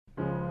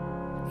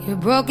You're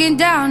broken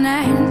down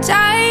and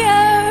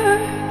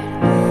tired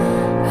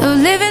of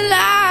living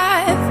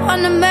life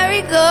on the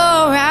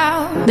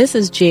merry-go-round. This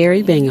is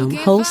Jerry Bingham,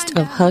 host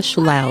of Hush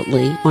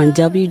Loudly on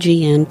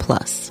WGN+.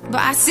 But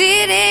I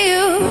see it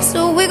in you,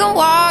 so we gon'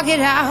 walk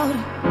it out.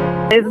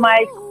 Is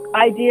my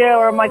idea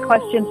or my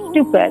question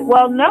stupid?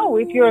 Well, no.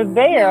 If you're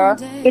there,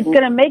 it's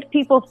going to make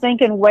people think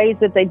in ways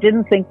that they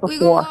didn't think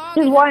before.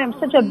 This is why I'm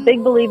such a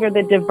big believer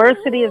that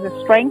diversity is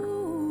a strength,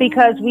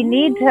 because we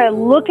need to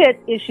look at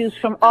issues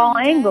from all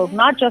angles,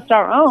 not just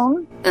our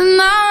own.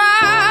 And I'll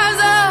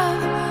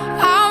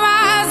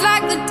rise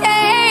like the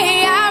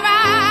day. I'll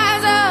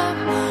rise up,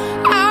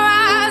 I'll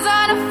rise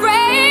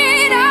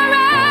unafraid, I'll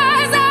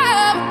rise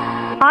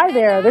up. Hi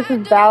there, this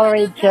is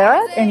Valerie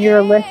Jarrett, and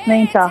you're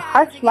listening to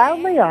Hush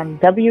Loudly on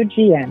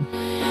WGN.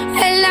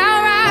 And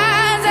I'll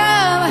rise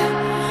up,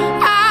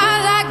 I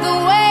like the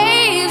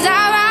waves,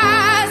 I'll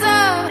rise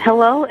up.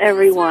 Hello,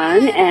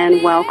 everyone,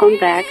 and welcome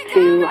back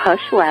to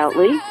Hush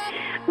Loudly,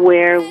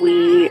 where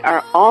we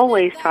are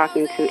always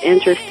talking to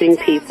interesting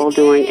people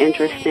doing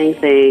interesting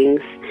things.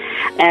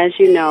 As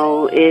you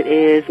know, it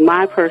is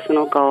my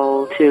personal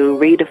goal to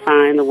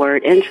redefine the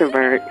word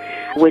introvert,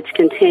 which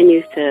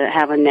continues to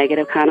have a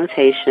negative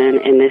connotation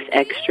in this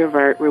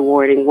extrovert,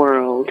 rewarding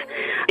world.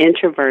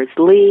 Introverts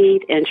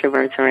lead.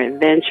 Introverts are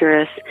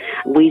adventurous.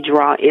 We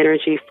draw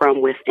energy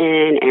from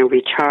within and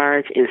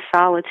recharge in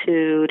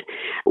solitude.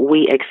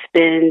 We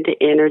expend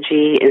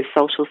energy in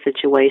social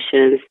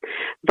situations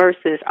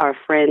versus our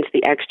friends,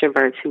 the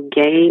extroverts, who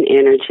gain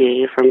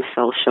energy from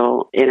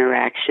social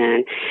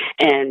interaction.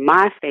 And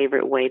my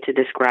favorite way to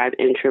describe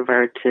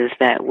introverts is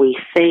that we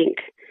think,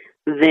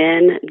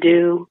 then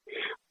do,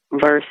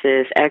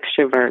 versus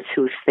extroverts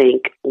who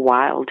think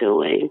while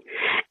doing.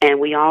 And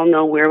we all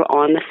know we're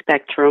on the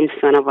spectrum.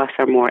 Some of us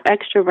are more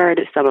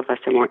extroverted, some of us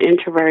are more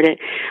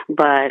introverted,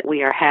 but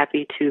we are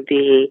happy to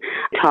be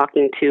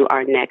talking to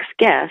our next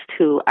guest,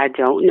 who I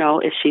don't know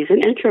if she's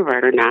an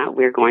introvert or not.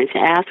 We're going to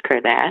ask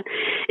her that.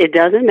 It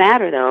doesn't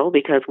matter, though,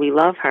 because we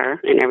love her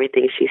and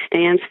everything she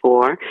stands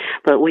for,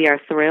 but we are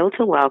thrilled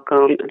to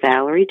welcome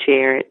Valerie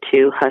Jarrett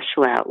to Hush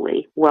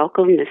Loudly.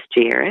 Welcome, Miss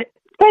Jarrett.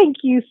 Thank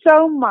you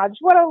so much.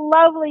 What a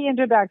lovely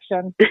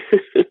introduction.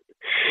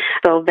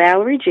 So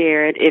Valerie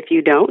Jarrett, if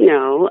you don't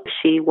know,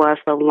 she was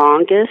the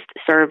longest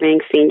serving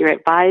senior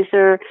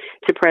advisor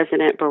to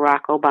President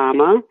Barack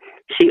Obama.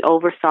 She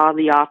oversaw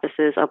the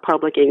offices of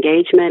public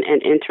engagement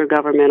and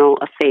intergovernmental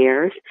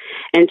affairs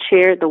and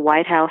chaired the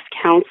White House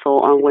Council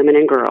on Women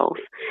and Girls.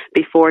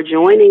 Before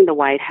joining the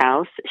White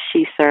House,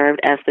 she served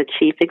as the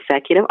chief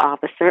executive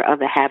officer of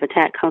the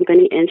Habitat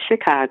Company in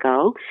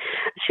Chicago.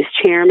 She's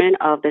chairman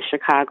of the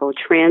Chicago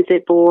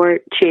Transit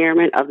Board,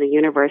 chairman of the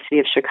University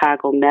of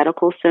Chicago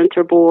Medical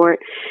Center Board,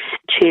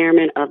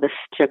 chairman of the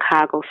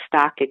Chicago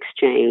Stock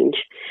Exchange,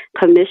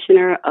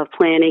 commissioner of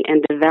planning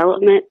and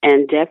development,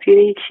 and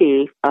deputy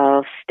chief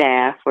of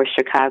staff for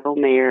Chicago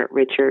Mayor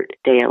Richard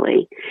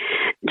Daley.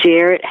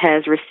 Jarrett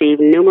has received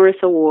numerous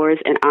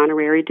awards and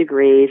honorary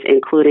degrees,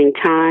 including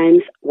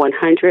Time's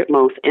 100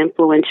 Most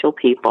Influential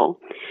People.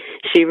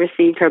 She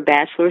received her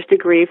bachelor's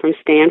degree from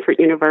Stanford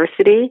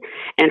University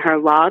and her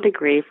law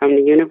degree from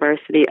the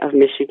University of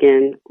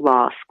Michigan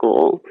Law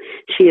School.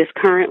 She is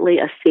currently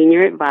a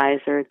senior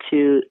advisor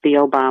to the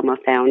Obama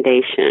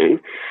Foundation.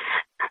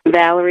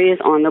 Valerie is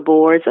on the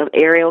boards of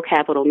Ariel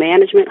Capital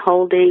Management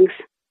Holdings,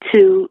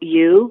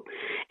 2U,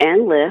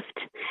 and Lyft,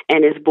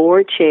 and is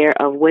board chair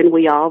of When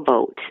We All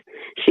Vote.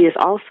 She is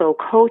also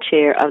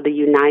co-chair of the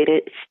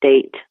United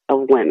States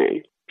of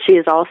Women. She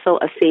is also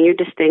a senior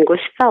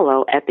distinguished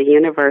fellow at the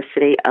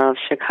University of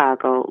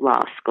Chicago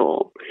Law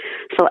School.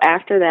 So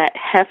after that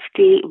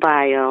hefty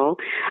bio,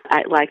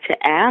 I'd like to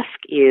ask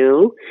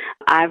you,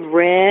 I've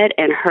read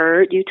and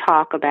heard you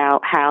talk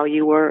about how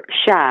you were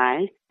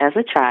shy as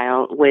a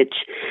child, which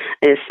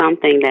is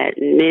something that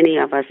many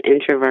of us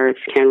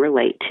introverts can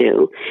relate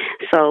to.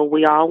 So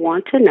we all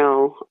want to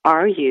know,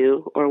 are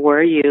you or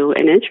were you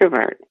an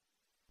introvert?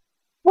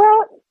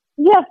 Well,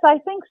 yes, I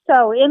think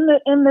so. In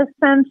the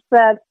sense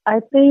that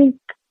I think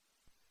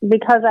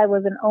because I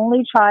was an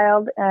only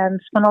child and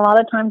spent a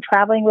lot of time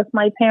traveling with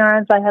my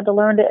parents, I had to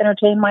learn to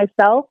entertain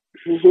myself.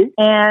 Mm-hmm.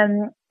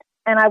 And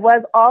I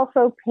was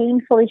also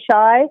painfully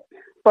shy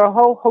for a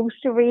whole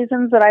host of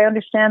reasons that I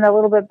understand a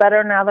little bit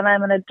better now that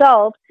I'm an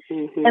adult.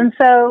 Mm-hmm. And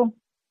so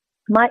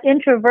my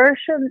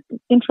introversion,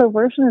 is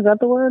that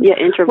the word? Yeah,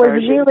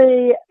 introversion.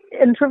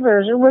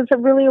 Introversion was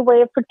really a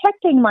way of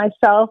protecting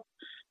myself,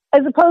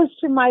 as opposed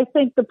to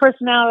the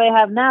personality I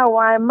have now,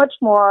 where I'm much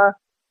more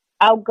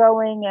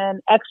outgoing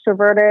and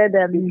extroverted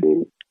and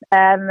mm-hmm.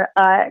 and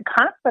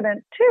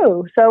confident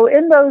too. So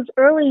in those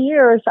early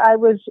years, I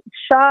was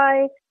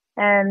shy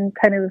and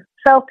kind of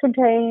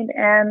self-contained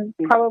and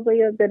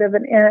probably a bit of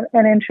an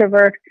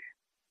introvert.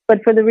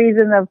 but for the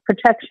reason of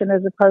protection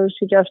as opposed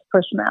to just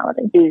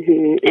personality.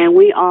 And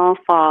we all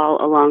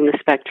fall along the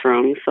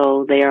spectrum.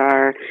 So there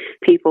are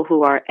people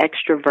who are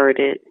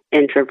extroverted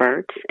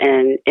introverts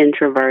and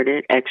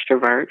introverted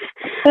extroverts.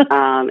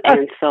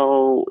 And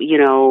so,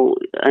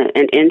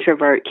 an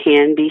introvert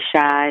can be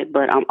shy,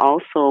 but I'm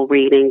also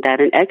reading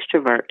that an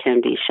extrovert can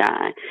be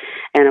shy.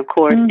 And of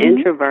course,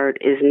 introvert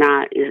is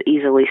not as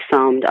easily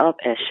summed up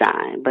as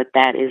shy, but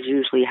that is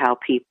usually how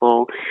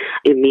people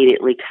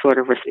immediately sort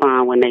of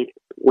respond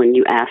when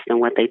you ask them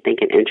what they think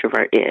an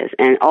introvert is.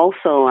 And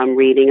also I'm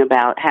reading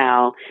about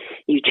how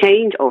you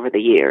change over the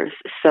years.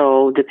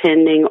 So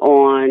depending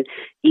on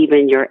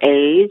even your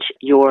age,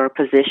 your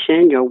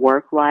position, your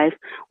work life,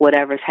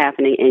 whatever's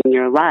happening in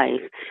your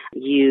life,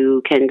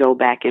 you can go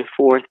back and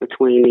forth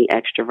between the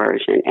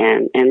extroversion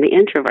and the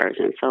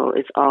introversion. So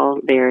it's all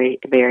very,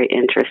 very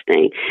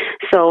interesting.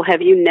 So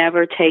have you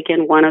never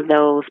taken one of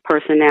those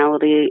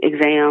personality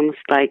exams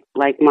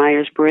like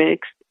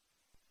Myers-Briggs?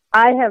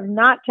 I have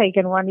not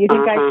taken one. You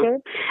think I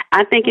should?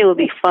 I think it would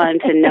be fun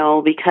to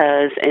know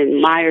because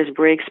in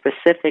Myers-Briggs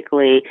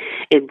specifically,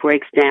 it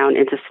breaks down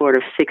into sort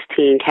of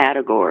 16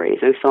 categories.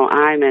 And so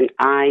I'm an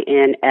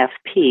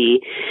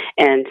INFP,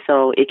 and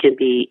so it can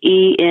be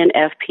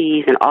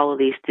ENFPs and all of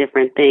these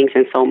different things.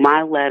 And so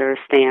my letters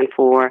stand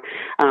for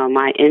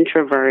my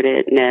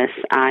introvertedness.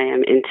 I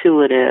am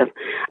intuitive,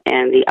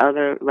 and the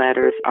other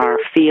letters are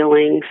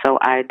feeling. So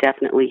I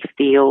definitely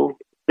feel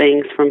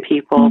things from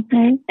people.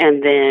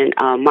 And then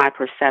my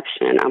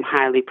perception, I'm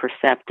highly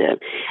perceptive.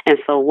 And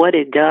so what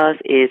it does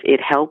is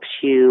it helps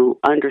you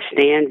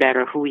understand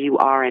better who you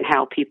are and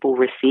how people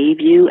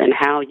receive you and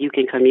how you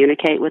can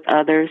communicate with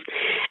others.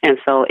 And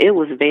so it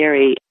was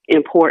very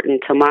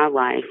important to my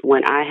life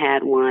when I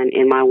had one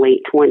in my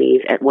late 20s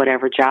at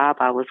whatever job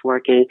I was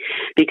working,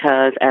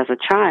 because as a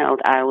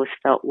child I always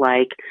felt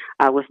like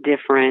I was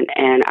different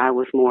and I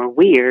was more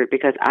weird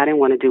because I didn't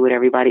want to do what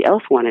everybody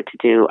else wanted to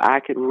do. I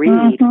could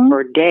read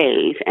for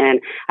days and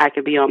I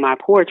could be on my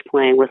porch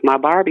playing with my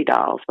Barbie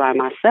dolls by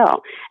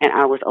myself, and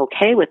I was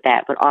okay with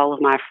that, but all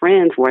of my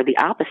friends were the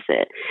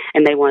opposite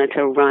and they wanted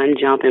to run,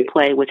 jump, and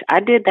play, which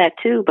I did that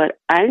too, but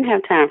I didn't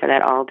have time for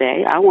that all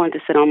day. I wanted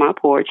to sit on my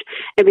porch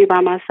and be by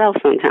myself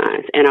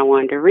sometimes, and I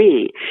wanted to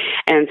read.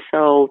 And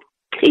so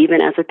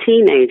even as a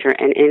teenager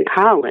and in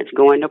college,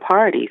 going to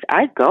parties,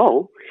 I'd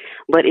go,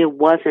 but it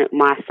wasn't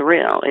my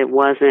thrill. It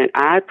wasn't,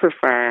 I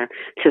prefer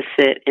to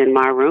sit in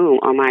my room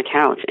on my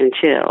couch and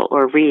chill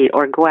or read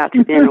or go out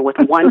to dinner with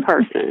one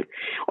person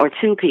or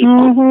two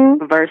people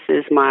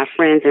versus my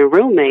friends and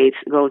roommates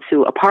go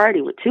to a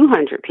party with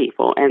 200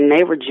 people and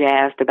they were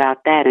jazzed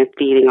about that and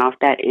feeding off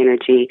that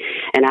energy,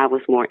 and I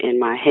was more in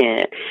my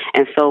head.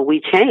 And so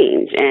we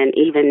change, and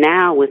even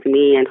now with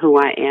me and who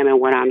I am and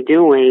what I'm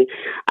doing,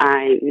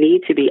 I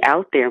need to be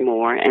out there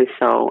more, and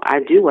so I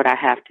do what I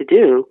have to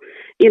do,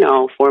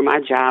 for my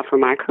job, for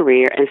my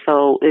career. And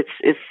so it's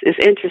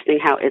interesting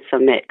how it's a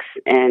mix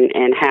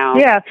and how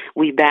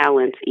we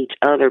balance each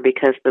other,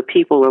 because the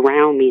people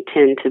around me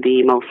tend to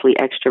be mostly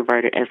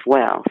extroverted as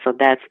well. So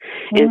that's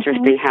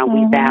interesting how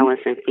we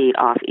balance and feed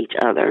off each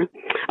other.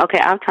 Okay,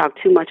 I've talked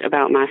too much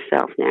about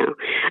myself now.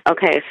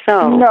 Okay,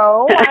 so...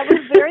 No, I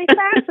was very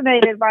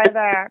fascinated by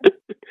that.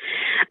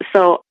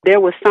 So there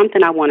was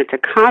something I wanted to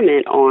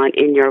comment on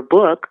in your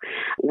book,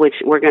 which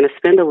we're going to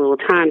spend a little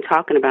time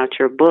talking about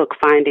your book,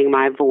 Finding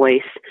My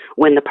Voice,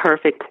 When the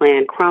Perfect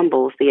Plan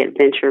Crumbles, The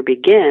Adventure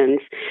Begins.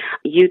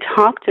 You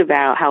talked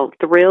about how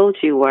thrilled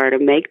you were to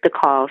make the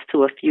calls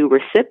to a few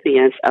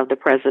recipients of the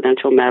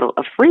Presidential Medal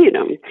of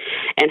Freedom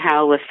and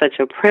how it was such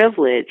a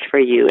privilege for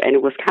you. And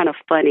it was kind of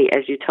funny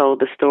as you told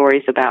the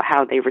stories about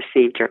how they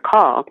received your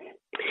call.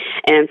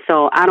 And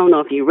so I don't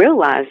know if you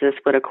realize this,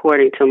 but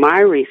according to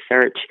my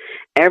research,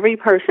 every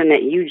person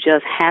that you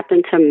just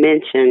happened to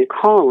mention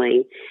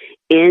calling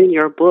in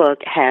your book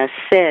has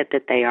said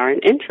that they are an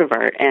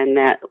introvert, and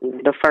that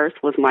the first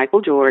was Michael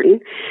Jordan,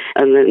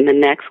 and then the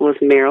next was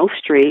Meryl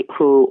Streep,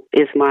 who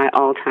is my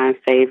all-time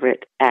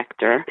favorite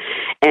actor,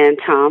 and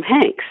Tom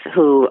Hanks,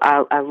 who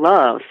I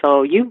love.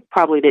 So you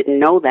probably didn't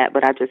know that,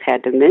 but I just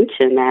had to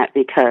mention that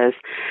because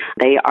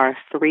they are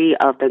three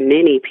of the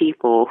many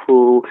people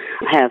who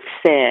have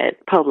said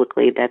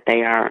publicly that they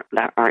are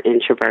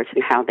introverts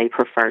and how they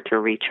prefer to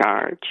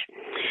recharge.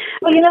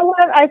 Well, you know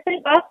what? I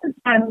think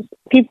oftentimes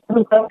people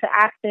who go to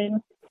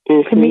acting,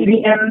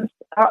 comedians,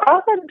 are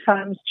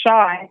oftentimes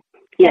shy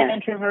and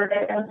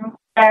introverted.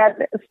 And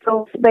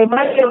so they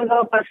might be able to go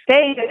up on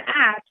stage and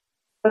act,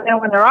 but then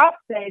when they're off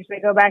stage, they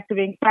go back to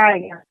being shy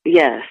again.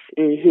 Yes.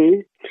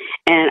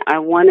 And I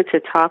wanted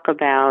to talk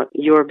about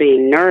your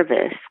being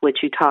nervous, which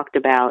you talked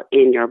about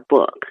in your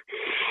book,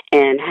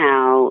 and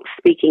how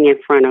speaking in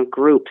front of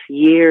groups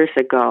years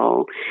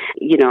ago,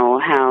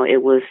 how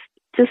it was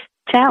just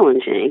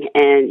challenging.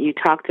 And you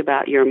talked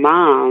about your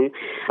mom,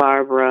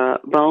 Barbara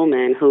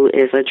Bowman, who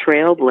is a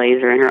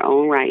trailblazer in her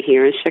own right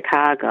here in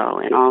Chicago,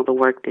 and all the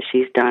work that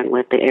she's done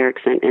with the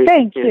Erickson Institute.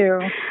 Thank you.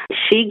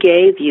 She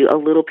gave you a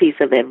little piece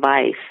of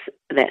advice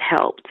that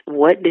helped.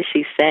 What did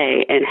she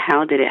say, and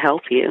how did it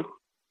help you?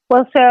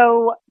 Well,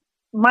 so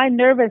my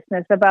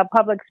nervousness about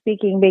public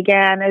speaking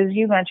began, as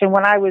you mentioned,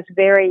 when I was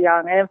very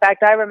young. And in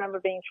fact, I remember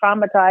being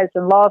traumatized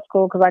in law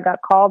school because I got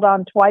called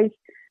on twice.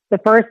 The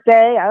first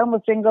day, I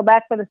almost didn't go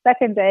back for the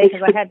second day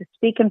because I had to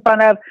speak in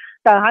front of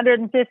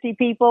 150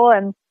 people,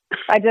 and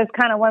I just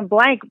kind of went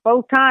blank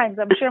both times.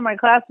 I'm sure my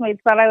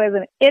classmates thought I was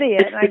an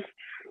idiot.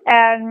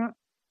 And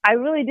I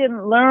really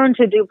didn't learn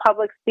to do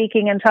public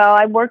speaking until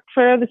I worked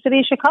for the city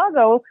of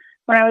Chicago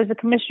when I was the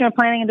commissioner of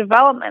planning and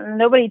development. And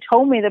nobody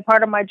told me that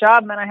part of my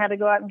job meant I had to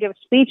go out and give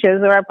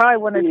speeches, or I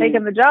probably wouldn't have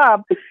taken the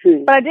job.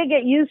 But I did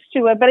get used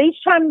to it. But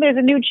each time there's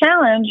a new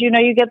challenge, you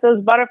get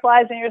those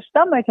butterflies in your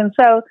stomach. And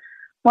so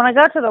when I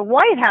got to the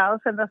White House,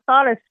 and the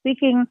thought of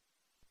speaking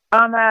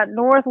on that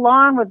North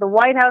Lawn with the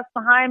White House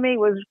behind me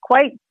was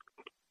quite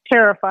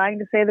terrifying,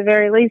 to say the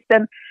very least.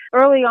 And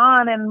early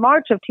on in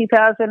March of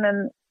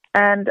 2009,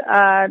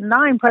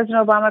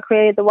 President Obama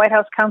created the White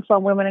House Council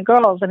on Women and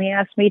Girls, and he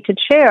asked me to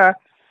chair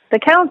the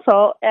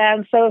council.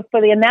 And so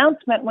for the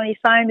announcement, when he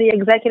signed the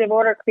executive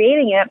order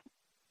creating it,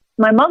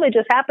 my mother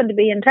just happened to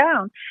be in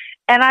town.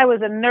 And I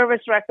was a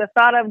nervous wreck. The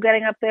thought of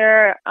getting up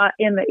there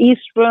in the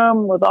East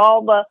Room with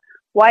all the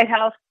White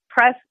House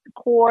press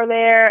corps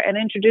there and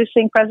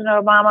introducing President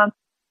Obama,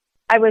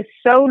 I was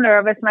so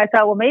nervous. And I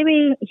thought, well,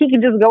 maybe he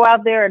can just go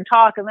out there and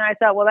talk. And then I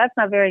thought, well, that's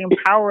not very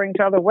empowering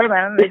to other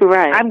women.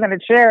 Right. I'm going to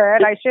chair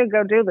it. I should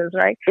go do this,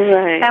 right?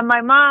 Right. And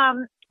my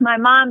mom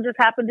just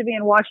happened to be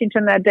in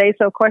Washington that day.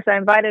 So, of course, I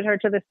invited her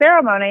to the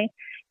ceremony.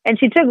 And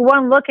she took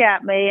one look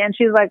at me, and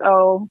she's like,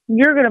 oh,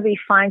 you're going to be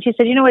fine. She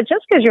said, you know what,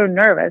 just because you're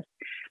nervous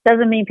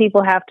doesn't mean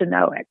people have to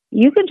know it.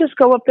 You can just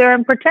go up there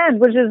and pretend,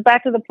 which is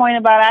back to the point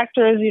about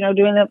actors,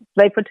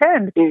 they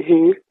pretend.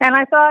 Mm-hmm. And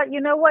I thought, you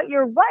know what,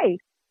 you're right.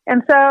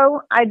 And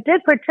so I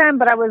did pretend,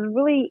 but I was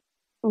really,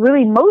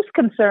 really most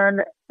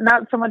concerned,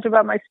 not so much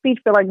about my speech,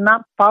 but like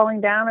not falling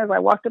down as I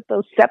walked up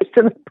those steps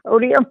to the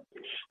podium.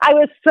 I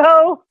was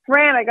so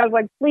frantic. I was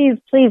like, please,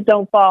 please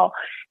don't fall.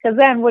 Because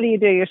then what do?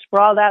 You're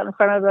sprawled out in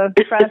front of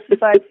the press.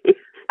 But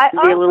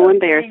it'd be a little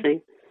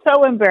embarrassing.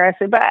 So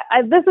embarrassing. But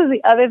this is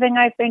the other thing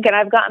I think, and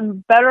I've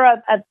gotten better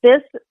at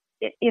this,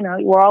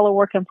 we're all a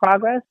work in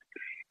progress,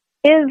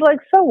 is like,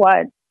 so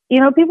what?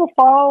 People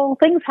fall,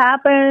 things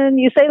happen,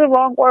 you say the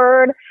wrong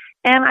word.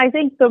 And I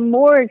think the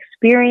more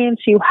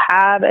experience you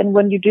have, and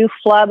when you do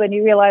flub and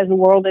you realize the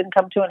world didn't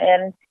come to an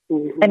end,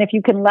 and if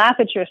you can laugh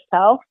at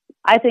yourself,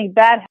 I think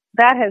that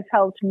has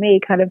helped me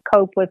kind of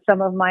cope with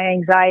some of my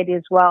anxiety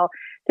as well.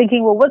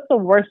 Thinking, well, what's the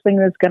worst thing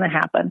that's going to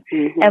happen?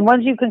 Mm-hmm. And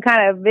once you can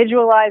kind of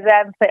visualize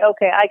that and say,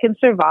 okay, I can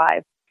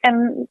survive.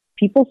 And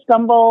people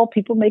stumble,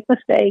 people make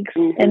mistakes,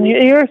 and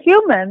you're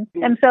human.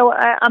 And so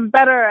I'm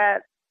better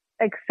at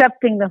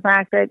accepting the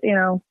fact that,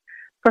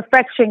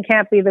 perfection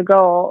can't be the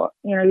goal.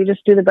 You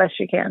just do the best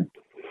you can.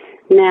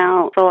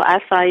 Now, so I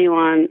saw you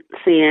on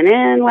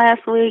CNN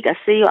last week. I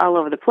see you all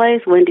over the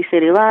place, Windy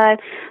City Live.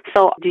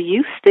 So do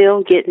you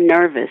still get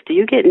nervous? Do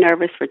you get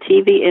nervous for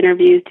TV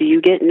interviews? Do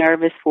you get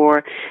nervous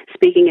for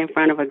speaking in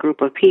front of a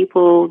group of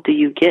people? Do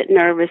you get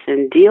nervous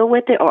and deal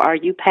with it, or are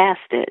you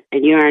past it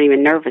and you aren't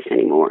even nervous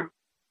anymore?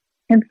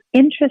 It's an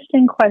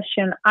interesting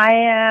question. I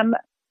am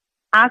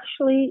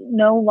actually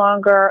no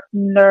longer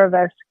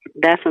nervous.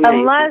 That's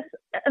amazing.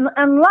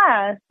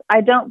 Unless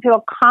I don't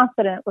feel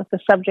confident with the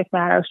subject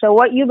matter. So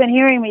what you've been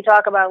hearing me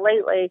talk about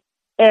lately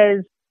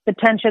is the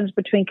tensions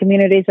between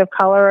communities of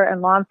color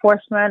and law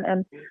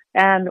enforcement,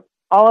 and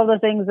all of the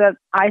things that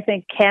I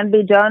think can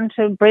be done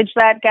to bridge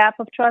that gap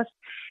of trust.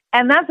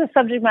 And that's a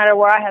subject matter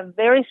where I have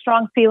very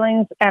strong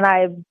feelings, and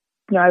I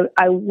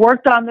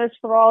worked on this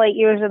for all 8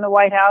 years in the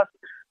White House.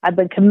 I've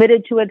been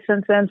committed to it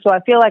since then, so I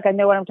feel like I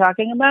know what I'm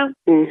talking about.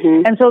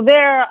 Mm-hmm. And so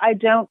there, I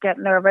don't get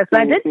nervous.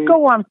 I didn't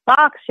go on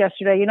Fox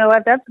yesterday. You know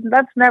what? That's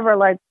never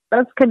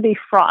that could be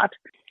fraught.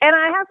 And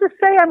I have to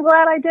say, I'm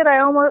glad I did.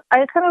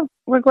 I kind of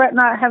regret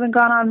not having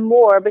gone on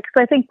more, because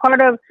I think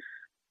part of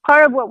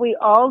what we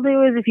all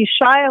do is if you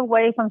shy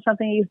away from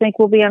something you think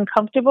will be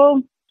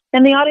uncomfortable,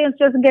 then the audience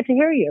doesn't get to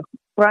hear you,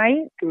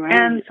 right?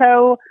 And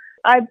so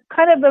I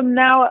kind of am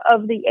now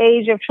of the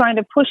age of trying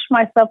to push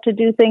myself to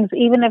do things,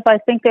 even if I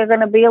think they're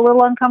going to be a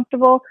little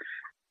uncomfortable,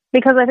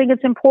 because I think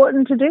it's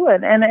important to do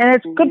it. And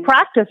it's good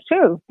practice,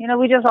 too.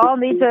 We just all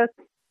need to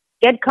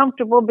get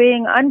comfortable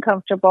being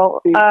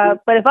uncomfortable.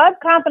 But if I'm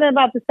confident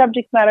about the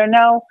subject matter,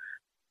 no,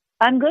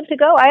 I'm good to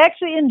go. I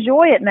actually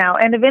enjoy it now.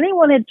 And if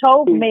anyone had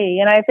told me,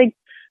 and I think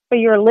for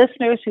your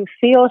listeners who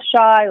feel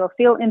shy or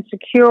feel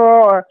insecure,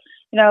 or,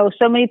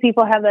 so many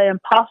people have the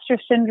imposter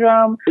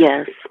syndrome.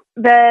 Yes.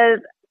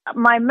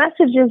 My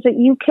message is that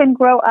you can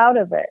grow out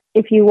of it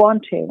if you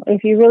want to,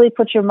 if you really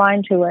put your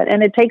mind to it.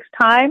 And it takes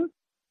time.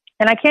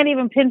 And I can't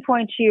even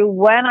pinpoint to you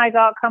when I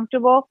got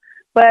comfortable.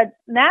 But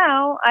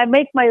now I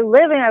make my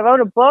living. I wrote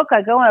a book.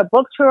 I go on a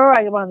book tour.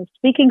 I go on the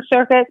speaking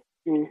circuit.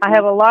 I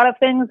have a lot of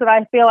things that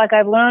I feel like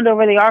I've learned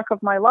over the arc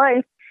of my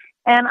life.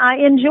 And I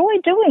enjoy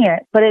doing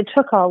it. But it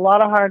took a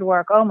lot of hard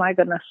work. Oh, my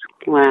goodness.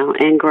 Wow.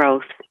 And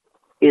growth.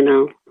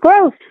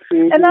 Growth.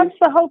 And that's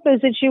the hope,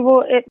 is that you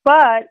will,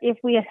 but if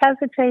we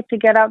hesitate to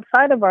get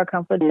outside of our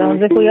comfort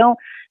zones, if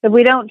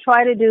we don't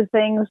try to do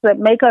things that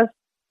make us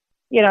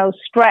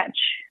stretch,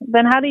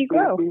 then how do you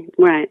grow?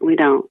 Mm-hmm. Right. We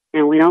don't.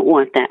 And we don't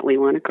want that. We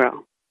want to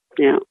grow.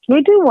 Yeah.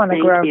 We do want to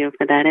grow. Thank you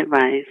for that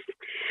advice.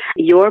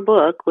 Your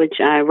book, which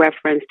I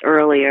referenced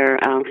earlier,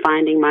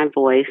 Finding My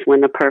Voice,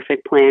 When the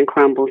Perfect Plan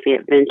Crumbles, the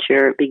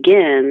Adventure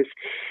Begins.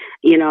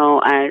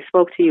 I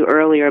spoke to you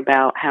earlier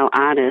about how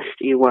honest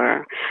you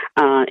were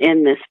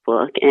in this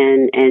book,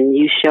 and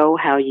you show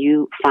how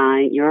you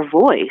find your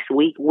voice.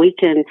 We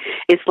can.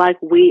 It's like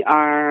we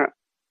are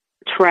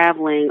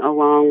traveling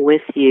along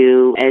with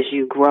you as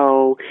you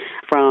grow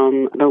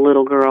from the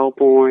little girl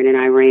born in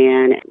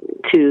Iran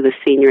to the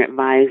senior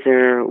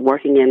advisor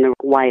working in the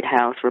White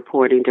House,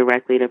 reporting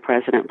directly to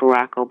President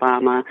Barack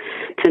Obama,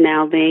 to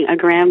now being a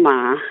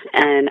grandma.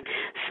 And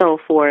so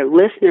for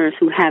listeners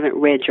who haven't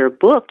read your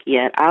book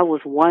yet, I was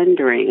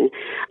wondering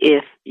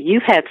if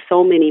you've had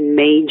so many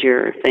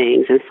major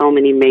things and so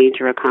many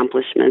major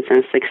accomplishments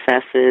and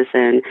successes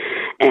and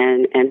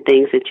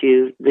things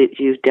that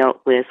you've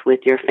dealt with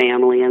your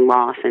family and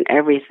loss and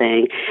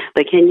everything.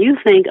 But can you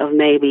think of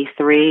maybe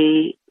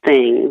 3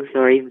 things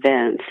or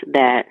events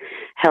that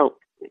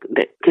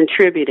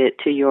contributed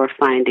to your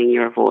finding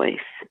your voice?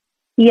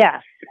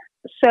 Yes.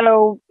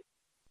 So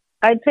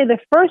I'd say the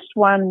first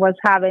one was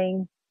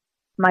having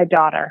my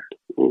daughter.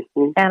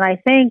 Mm-hmm. And I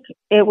think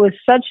it was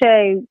such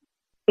a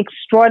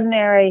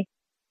extraordinary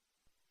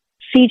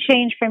sea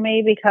change for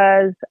me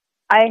because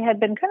I had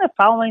been kind of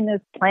following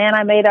this plan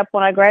I made up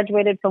when I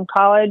graduated from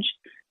college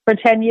for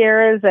 10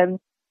 years and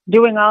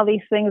doing all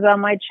these things on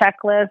my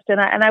checklist. And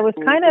I was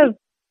kind of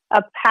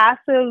a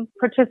passive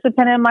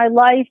participant in my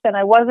life, and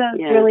I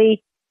wasn't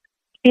really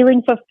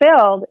feeling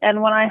fulfilled.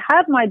 And when I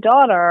had my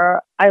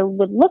daughter, I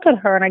would look at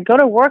her and I'd go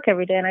to work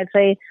every day and I'd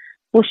say,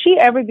 will she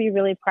ever be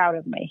really proud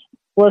of me?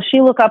 Will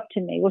she look up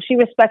to me? Will she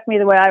respect me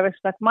the way I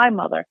respect my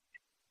mother?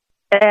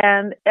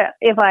 And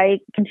if I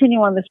continue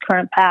on this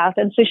current path.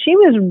 And so she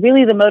was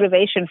really the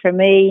motivation for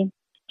me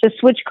to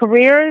switch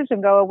careers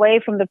and go away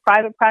from the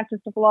private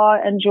practice of law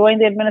and join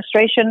the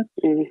administration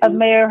of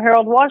Mayor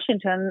Harold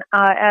Washington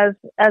as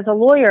a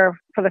lawyer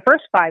for the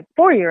first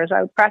 4 years.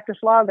 I would practice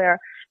law there.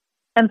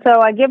 And so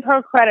I give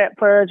her credit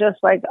for just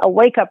like a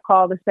wake-up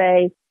call to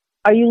say,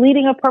 are you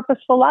leading a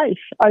purposeful life?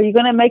 Are you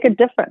going to make a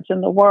difference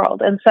in the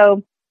world? And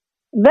so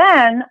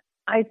then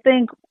I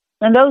think,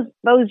 and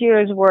those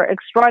years were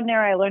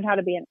extraordinary. I learned how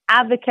to be an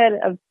advocate,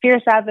 a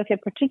fierce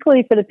advocate,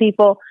 particularly for the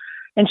people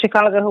in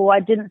Chicago who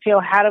I didn't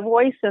feel had a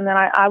voice. And then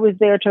I was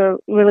there to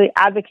really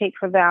advocate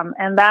for them.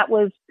 And that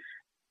was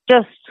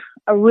just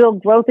a real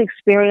growth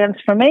experience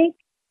for me.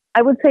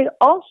 I would say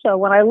also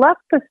when I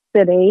left the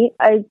city,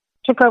 I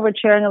took over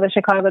chairing of the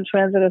Chicago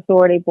Transit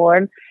Authority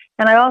Board.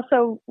 And I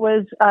also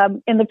was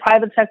in the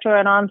private sector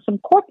and on some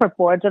corporate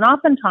boards. And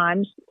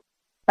oftentimes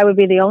I would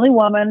be the only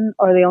woman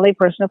or the only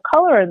person of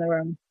color in the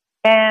room.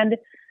 And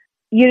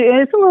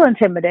it's a little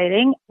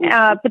intimidating,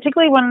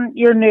 particularly when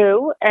you're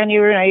new and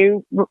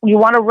you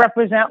want to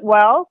represent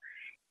well.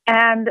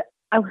 And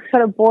I was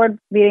at a board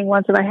meeting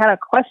once and I had a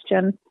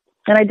question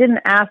and I didn't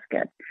ask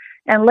it.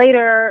 And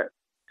later,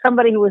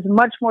 somebody who was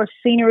much more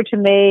senior to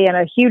me and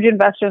a huge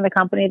investor in the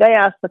company, they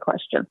asked the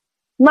question.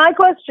 My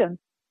question.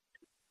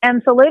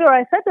 And so later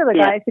I said to the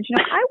guy, I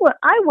said,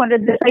 I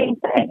wondered the same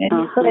thing.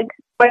 And he said,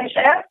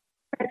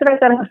 I said, I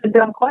thought it was a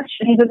dumb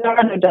question. He said, there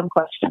are no dumb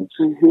questions.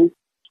 Mm-hmm.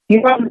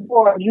 You're on the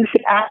board. You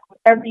should ask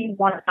whatever you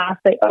want to ask.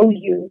 They owe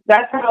you.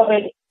 That's how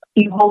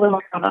you hold them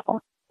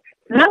accountable.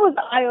 And that was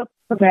eye-opening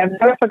for me. I've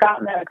never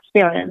forgotten that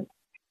experience.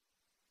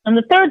 And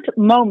the third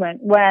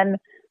moment when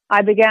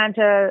I began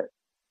to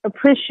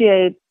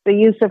appreciate the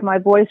use of my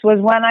voice was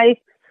when I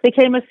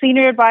became a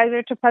senior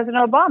advisor to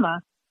President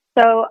Obama.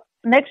 So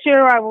next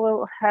year I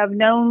will have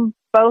known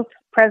both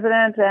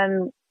President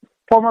and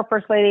former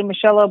First Lady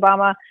Michelle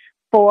Obama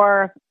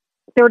for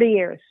 30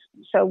 years.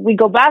 So we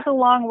go back a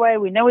long way.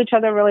 We know each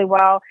other really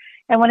well.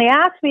 And when he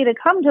asked me to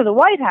come to the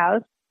White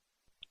House,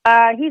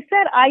 he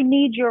said, I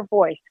need your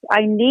voice.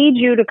 I need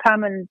you to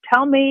come and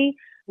tell me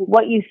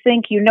what you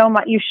think. You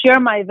share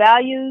my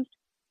values.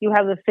 You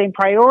have the same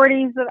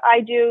priorities that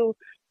I do.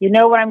 You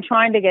know what I'm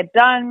trying to get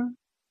done.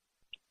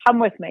 Come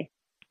with me.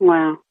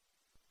 Wow.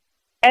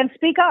 And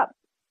speak up.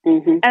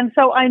 Mm-hmm. And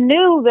so I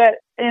knew that,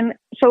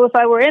 so if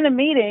I were in a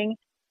meeting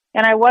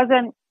and I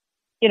wasn't,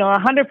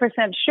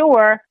 100%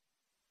 sure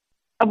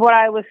of what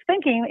I was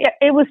thinking,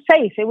 it was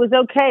safe. It was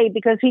okay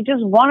because he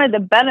just wanted the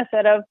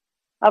benefit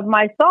of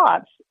my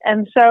thoughts.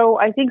 And so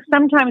I think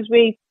sometimes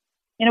we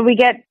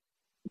get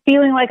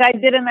feeling like I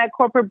did in that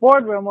corporate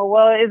boardroom where,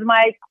 well, is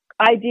my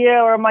idea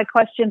or my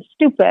question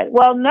stupid?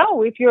 Well,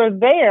 no, if you're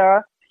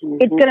there,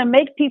 it's going to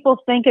make people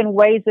think in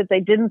ways that they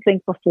didn't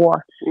think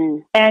before.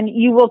 And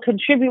you will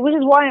contribute, which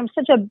is why I'm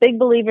such a big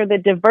believer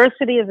that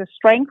diversity is a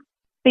strength,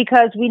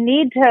 because we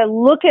need to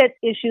look at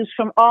issues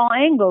from all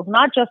angles,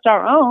 not just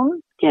our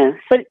own. Yes.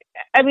 But,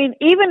 I mean,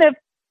 even if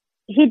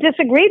he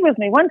disagreed with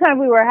me, one time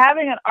we were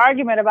having an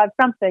argument about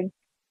something,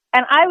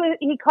 and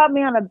he caught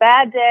me on a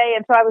bad day,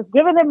 and so I was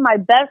giving him my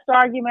best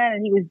argument,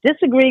 and he was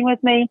disagreeing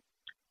with me.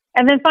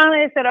 And then finally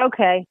I said,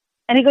 okay.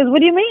 And he goes, what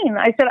do you mean?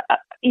 I said,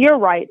 you're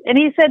right. And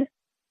he said,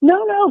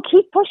 no,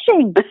 keep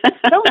pushing.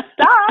 Don't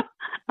stop.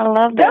 I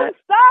love that. Don't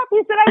stop.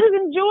 He said I was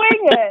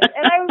enjoying it.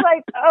 And I was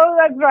like, oh,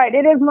 that's right.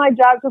 It is my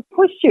job to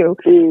push you.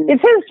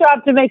 It's his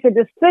job to make the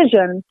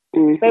decision.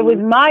 But it was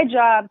my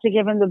job to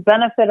give him the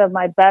benefit of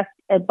my best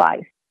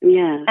advice.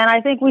 Yes. And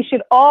I think we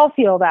should all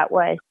feel that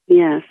way.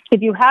 Yes.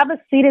 If you have a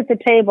seat at the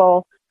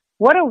table,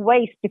 what a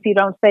waste if you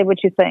don't say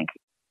what you think.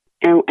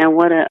 And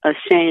what a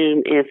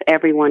shame if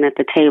everyone at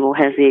the table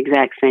has the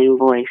exact same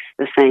voice,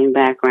 the same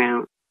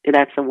background.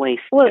 That's a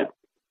waste. Well,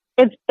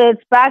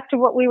 it's back to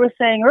what we were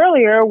saying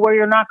earlier, where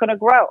you're not going to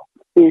grow.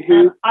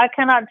 And I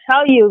cannot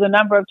tell you the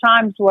number of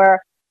times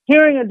where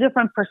hearing a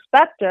different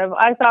perspective,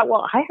 I thought,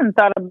 well, I hadn't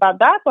thought about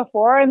that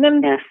before. And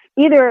then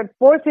either it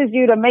forces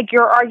you to make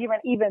your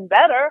argument even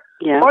better,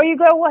 or you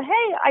go, well,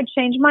 hey, I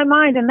changed my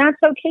mind, and that's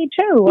okay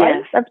too, right?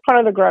 Yes. That's part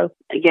of the growth.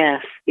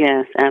 Yes,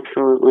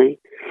 absolutely.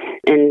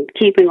 And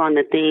keeping on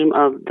the theme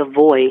of the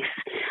voice,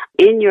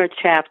 in your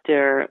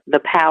chapter, The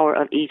Power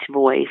of Each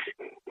Voice,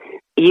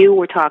 you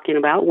were talking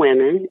about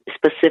women,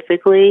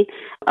 specifically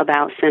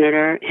about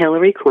Senator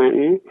Hillary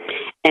Clinton,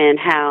 and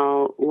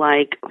how,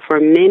 like, for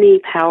many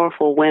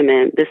powerful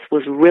women, this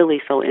was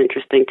really so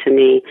interesting to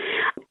me.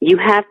 You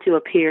have to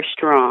appear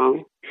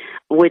strong,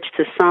 which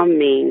to some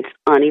means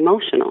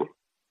unemotional.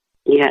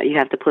 You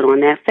have to put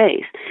on that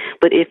face.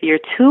 But if you're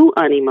too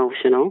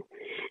unemotional,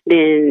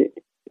 then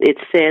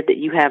it's said that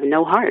you have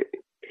no heart.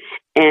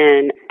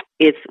 And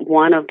it's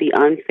one of the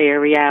unfair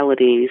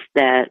realities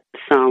that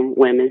some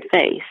women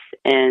face.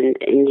 And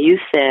you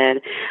said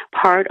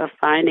part of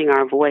finding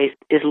our voice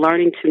is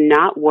learning to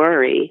not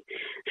worry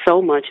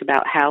so much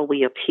about how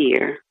we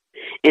appear.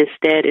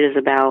 Instead, it is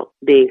about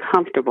being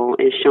comfortable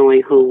and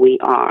showing who we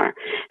are.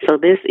 So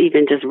this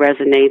even just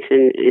resonates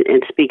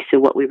and speaks to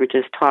what we were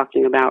just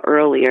talking about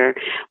earlier.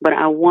 But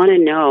I want to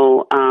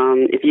know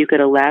if you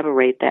could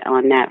elaborate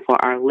on that for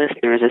our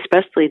listeners,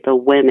 especially the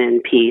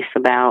women piece,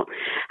 about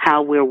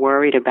how we're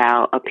worried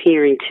about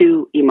appearing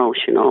too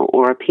emotional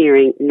or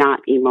appearing not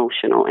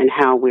emotional and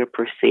how we're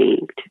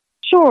perceived.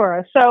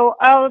 Sure. So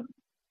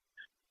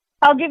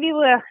I'll give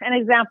you an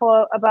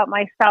example about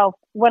myself.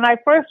 When I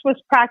first was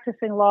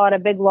practicing law at a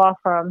big law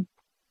firm,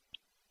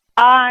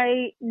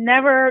 I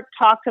never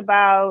talked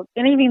about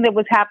anything that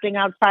was happening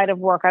outside of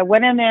work. I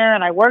went in there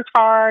and I worked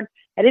hard.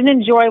 I didn't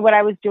enjoy what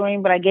I was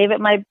doing, but I gave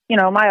it my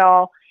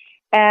all.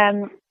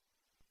 And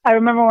I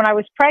remember when I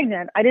was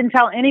pregnant, I didn't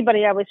tell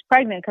anybody I was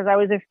pregnant because I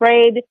was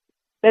afraid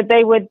that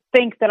they would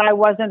think that I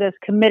wasn't as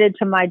committed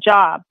to my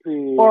job.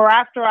 Or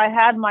after I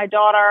had my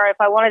daughter, if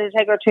I wanted to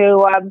take her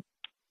to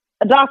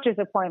a doctor's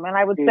appointment,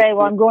 I would say,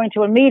 well, I'm going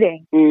to a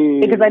meeting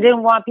because I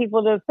didn't want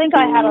people to think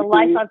I had a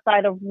life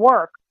outside of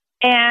work.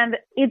 And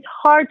it's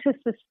hard to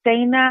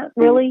sustain that,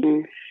 really.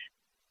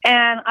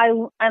 And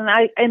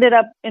I ended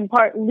up in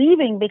part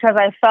leaving because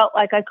I felt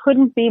like I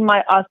couldn't be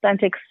my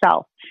authentic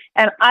self.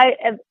 And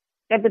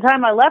at the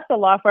time I left the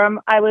law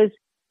firm, I was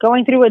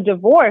going through a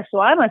divorce. So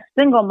I'm a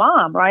single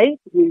mom, right?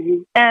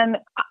 And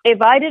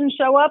if I didn't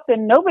show up,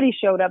 then nobody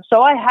showed up.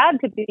 So I had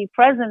to be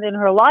present in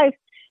her life.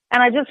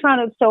 And I just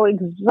found it so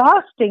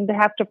exhausting to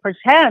have to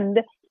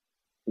pretend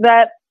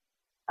that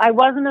I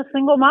wasn't a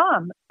single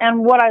mom.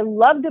 And what I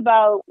loved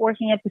about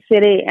working at the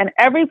city and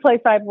every place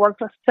I've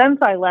worked since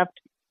I left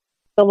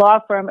the law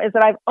firm is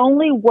that I've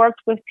only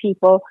worked with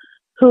people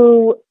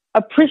who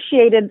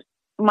appreciated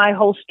my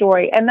whole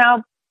story. And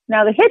now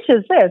the hitch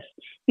is this.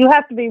 You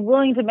have to be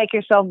willing to make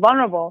yourself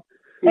vulnerable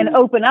and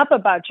open up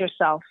about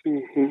yourself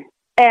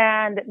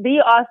and be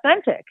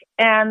authentic.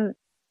 And,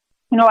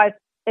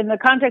 in the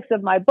context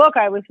of my book,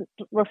 I was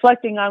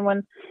reflecting on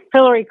when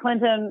Hillary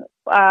Clinton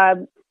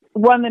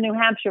won the New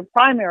Hampshire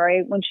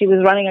primary when she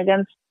was running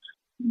against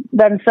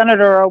then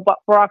Senator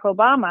Barack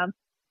Obama.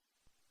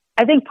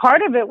 I think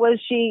part of it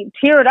was she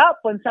teared up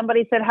when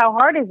somebody said, how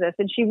hard is this?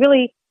 And she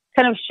really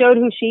kind of showed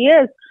who she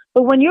is.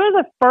 But when you're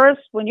the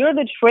first, when you're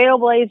the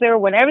trailblazer,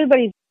 when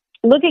everybody's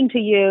looking to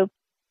you,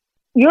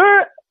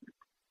 you're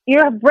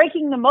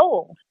breaking the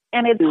mold.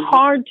 And it's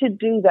hard to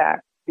do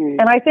that.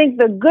 And I think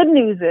the good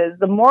news is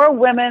the more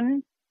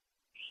women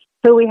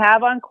who we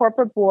have on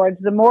corporate boards,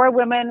 the more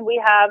women we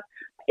have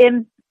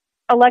in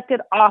elected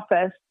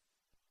office,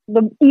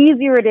 the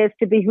easier it is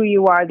to be who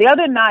you are. The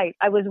other night,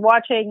 I was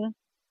watching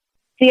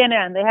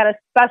CNN. They had a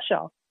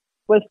special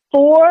with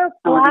 4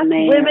 Black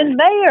women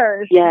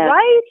mayors,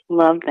 right?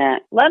 Love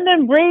that.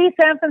 London Breeze,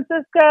 San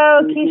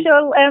Francisco,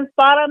 Keisha Lance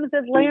Bottoms,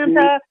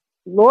 Atlanta,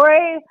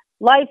 Lori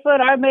Lightfoot,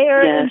 our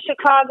mayor in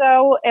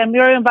Chicago, and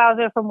Miriam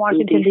Bowser from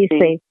Washington,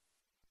 D.C.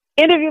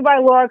 Interviewed by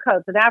Laura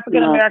Coates, an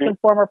African-American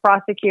former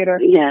prosecutor.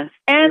 Yes,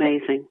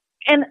 amazing.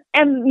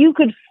 And you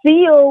could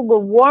feel the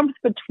warmth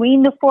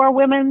between the 4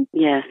 women.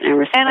 Yes, and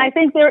respect. And I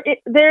think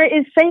there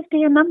is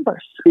safety in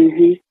numbers.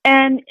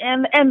 And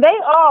they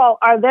all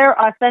are their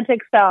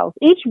authentic selves.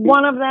 Each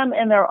one of them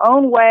in their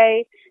own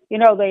way.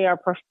 They are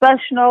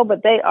professional,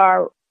 but they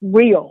are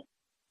real.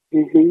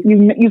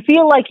 You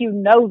feel like you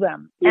know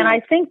them. And I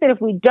think that if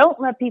we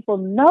don't let people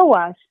know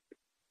us,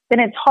 then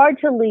it's hard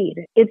to lead.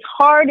 It's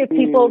hard if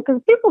because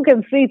people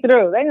can see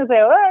through. They can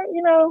say,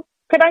 well,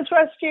 can I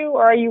trust you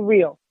or are you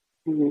real?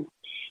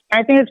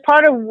 I think it's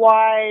part of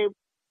why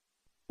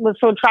what's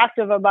so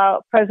attractive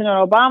about President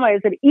Obama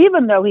is that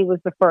even though he was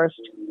the first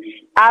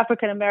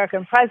African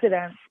American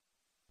president,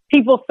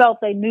 people felt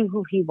they knew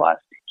who he was.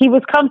 He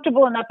was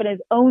comfortable enough in his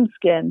own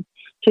skin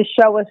to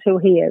show us who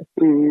he is.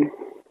 Mm.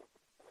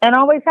 And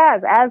always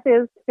has, as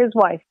is his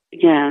wife.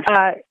 Yes.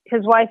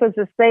 His wife is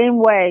the same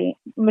way.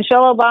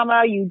 Michelle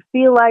Obama, you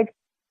feel like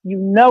you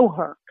know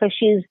her because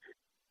she's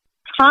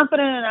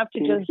confident enough to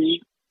just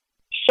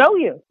show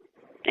you.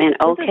 And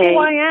this is who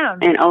I am.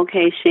 And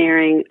okay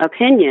sharing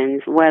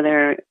opinions,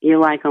 whether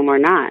you like them or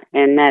not.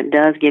 And that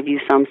does give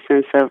you some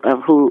sense of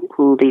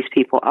who these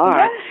people are.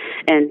 Yes.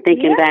 And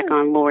thinking Yes. back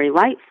on Lori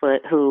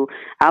Lightfoot, who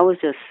I was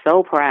just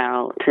so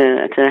proud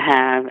to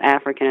have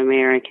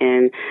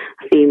African-American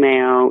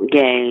female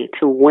gay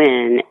to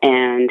win.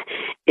 And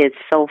it's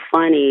so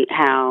funny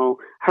how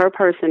her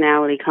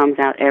personality comes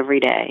out every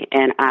day,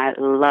 and I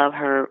love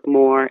her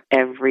more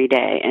every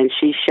day. And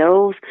she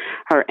shows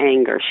her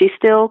anger. She's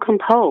still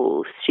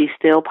composed. She's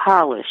still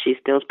polished. She's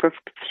still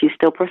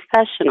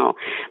professional.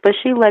 But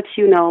she lets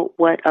you know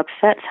what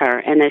upsets her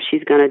and that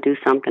she's going to do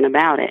something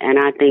about it. And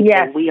I think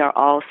that we are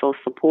all so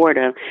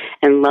supportive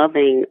and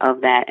loving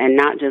of that, and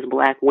not just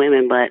black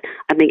women, but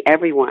I think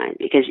everyone,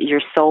 because you're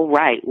so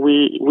right.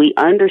 We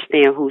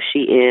understand who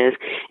she is,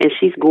 and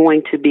she's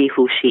going to be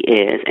who she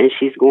is, and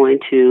she's going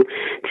to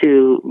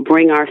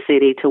bring our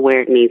city to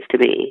where it needs to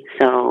be.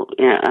 So,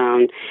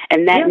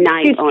 and that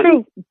night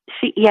on,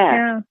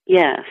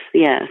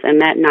 yes,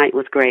 and that night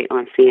was great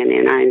on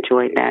CNN. I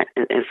enjoyed that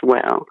as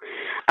well.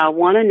 I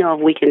want to know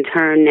if we can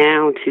turn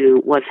now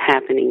to what's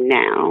happening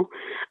now,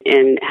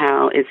 and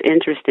how it's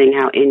interesting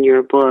how in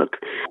your book,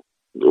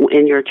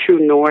 in your True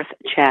North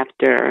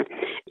chapter,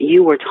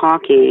 you were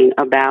talking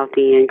about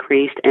the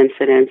increased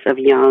incidence of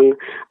young,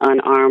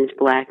 unarmed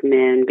black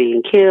men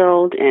being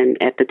killed. And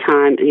at the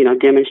time,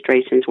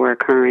 demonstrations were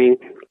occurring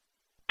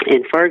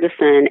in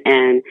Ferguson,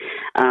 and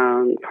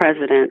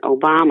President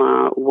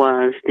Obama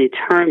was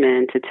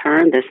determined to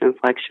turn this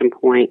inflection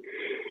point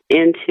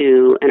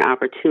into an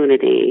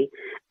opportunity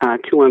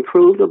to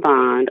improve the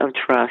bond of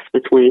trust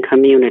between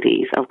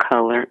communities of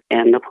color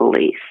and the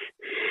police.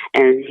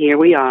 And here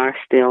we are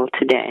still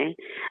today.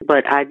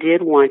 But I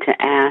did want to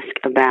ask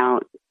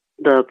about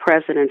the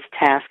President's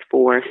Task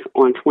Force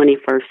on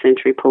 21st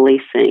Century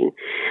Policing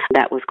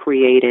that was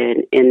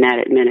created in that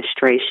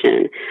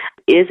administration.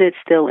 Is it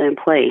still in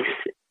place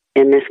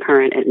in this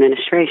current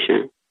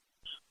administration?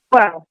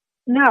 Well,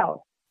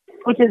 no,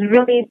 which is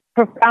really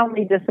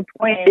profoundly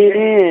disappointing. It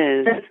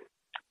is.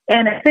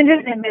 And it's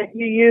interesting that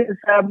you use,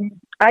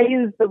 I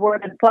used the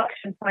word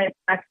inflection point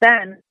back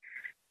then,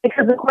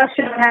 because the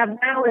question I have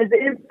now is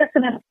this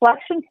an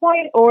inflection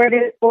point, or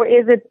is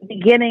it the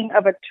beginning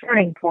of a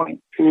turning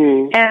point?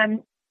 Mm.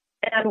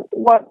 And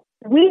what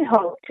we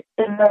hoped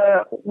in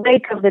the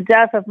wake of the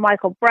death of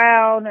Michael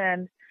Brown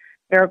and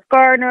Eric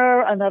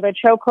Garner, another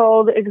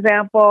chokehold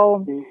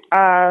example,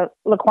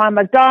 Laquan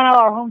McDonald,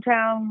 our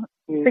hometown,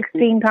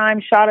 16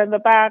 times shot in the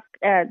back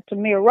at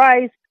Tamir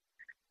Rice,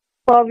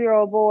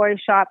 12-year-old boy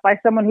shot by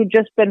someone who'd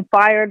just been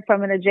fired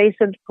from an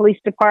adjacent police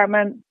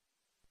department.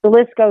 The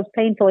list goes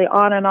painfully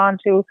on and on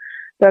to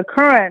the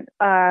current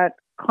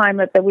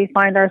climate that we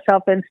find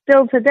ourselves in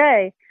still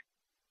today.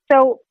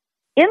 So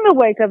in the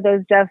wake of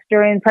those deaths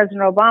during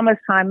President Obama's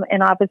time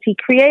in office, he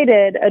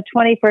created a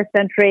 21st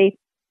century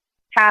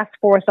task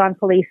force on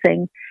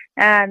policing.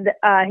 And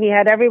he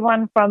had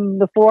everyone from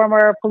the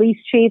former police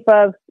chief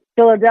of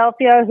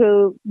Philadelphia,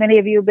 who many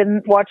of you have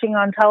been watching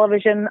on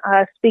television,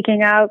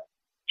 speaking out.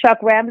 Chuck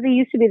Ramsey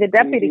used to be the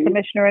deputy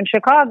commissioner in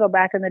Chicago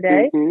back in the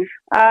day,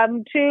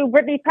 to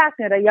Brittany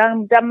Packnett, a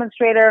young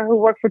demonstrator who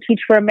worked for Teach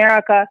for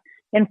America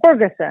in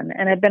Ferguson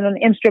and had been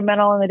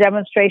instrumental in the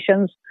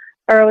demonstrations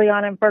early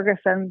on in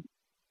Ferguson,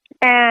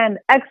 and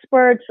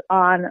experts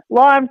on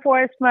law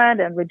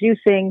enforcement and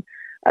reducing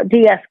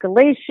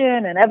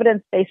de-escalation and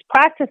evidence-based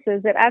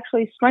practices that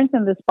actually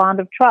strengthen this bond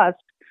of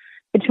trust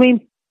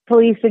between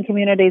police and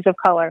communities of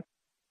color.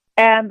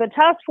 And the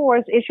task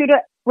force issued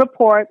a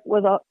report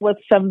with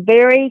some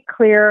very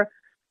clear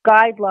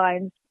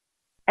guidelines.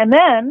 And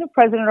then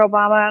President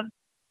Obama,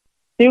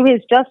 through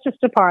his Justice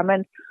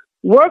Department,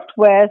 worked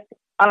with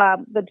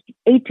the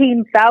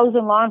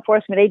 18,000 law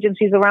enforcement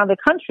agencies around the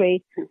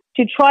country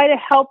to try to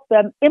help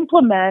them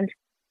implement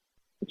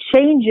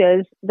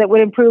changes that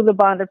would improve the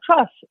bond of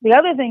trust. The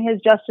other thing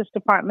his Justice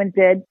Department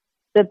did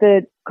that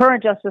the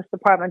current Justice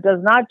Department does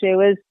not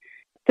do is,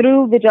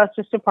 through the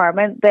Justice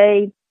Department,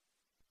 they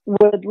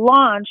would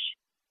launch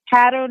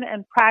pattern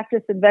and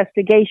practice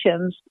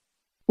investigations,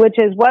 which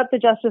is what the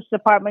Justice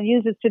Department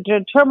uses to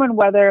determine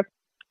whether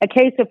a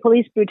case of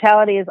police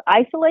brutality is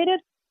isolated,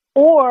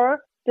 or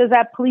does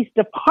that police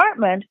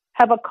department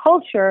have a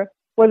culture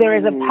where there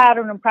is a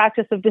pattern and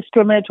practice of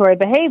discriminatory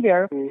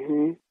behavior.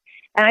 And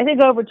I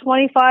think over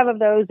 25 of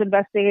those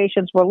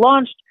investigations were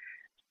launched.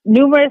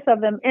 Numerous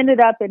of them ended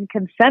up in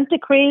consent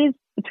decrees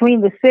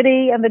between the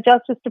city and the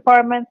Justice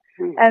Department.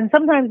 And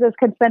sometimes those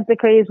consent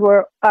decrees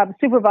were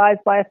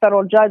supervised by a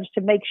federal judge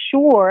to make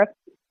sure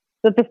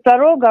that the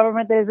federal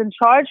government that is in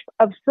charge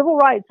of civil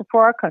rights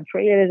for our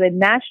country, it is a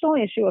national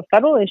issue, a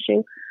federal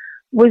issue,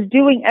 was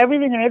doing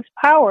everything in its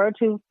power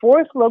to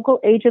force local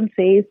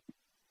agencies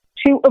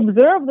to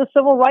observe the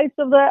civil rights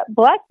of the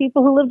Black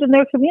people who lived in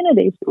their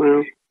communities.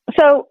 Wow.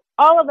 So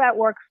all of that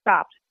work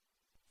stopped.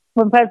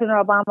 When President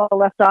Obama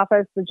left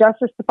office, the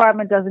Justice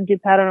Department doesn't do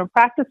pattern and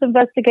practice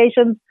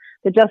investigations.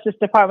 The Justice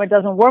Department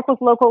doesn't work with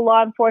local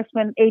law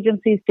enforcement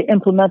agencies to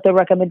implement the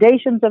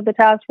recommendations of the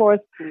task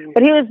force.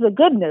 But here's the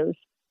good news.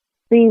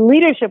 The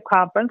Leadership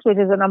Conference, which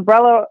is an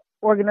umbrella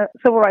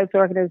civil rights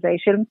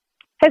organization,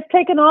 has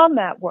taken on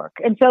that work.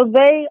 And so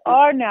they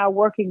are now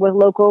working with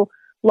local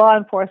law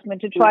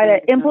enforcement to try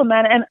to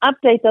implement and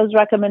update those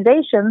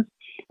recommendations.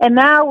 And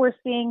now we're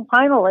seeing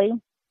finally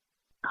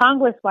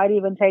Congress might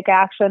even take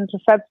action to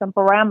set some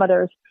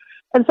parameters.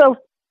 And so,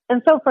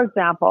 for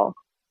example,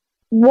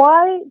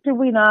 why do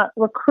we not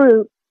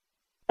recruit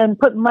and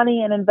put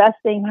money in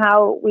investing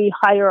how we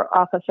hire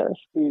officers?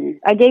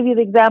 I gave you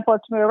the example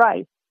of Tamir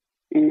Rice.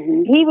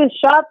 He was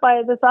shot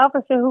by this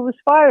officer who was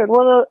fired.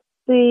 Well,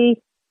 the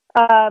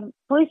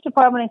police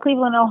department in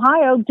Cleveland,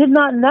 Ohio, did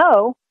not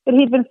know that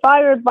he'd been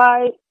fired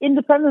by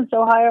Independence,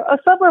 Ohio, a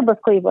suburb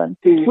of Cleveland.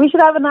 We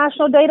should have a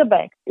national data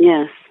bank.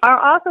 Yes. Our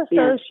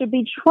officers should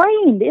be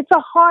trained. It's a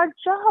hard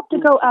job to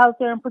go out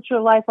there and put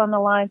your life on the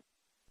line.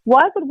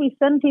 Why would we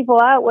send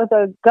people out with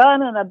a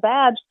gun and a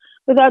badge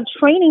without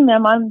training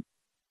them on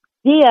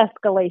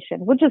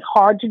de-escalation, which is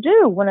hard to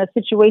do when a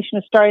situation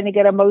is starting to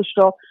get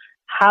emotional?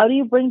 How do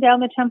you bring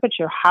down the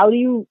temperature? How do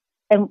you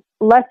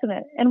lessen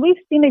it? And we've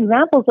seen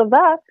examples of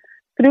that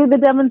through the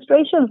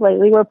demonstrations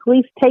lately where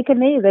police take a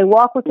knee, they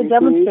walk with the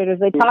demonstrators,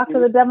 they talk to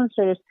the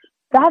demonstrators.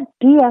 That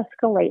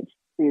de-escalates.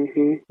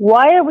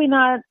 Why are we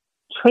not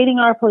training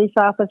our police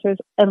officers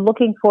and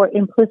looking for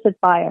implicit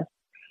bias?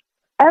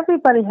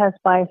 Everybody has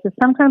biases.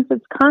 Sometimes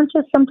it's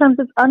conscious, sometimes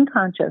it's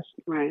unconscious.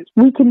 Right.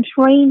 We can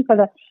train for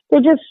that. There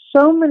are just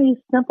so many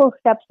simple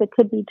steps that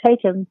could be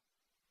taken.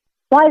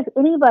 Why is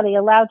anybody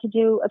allowed to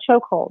do a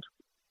chokehold?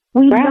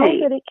 We know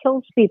that it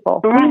kills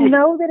people. We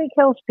know that it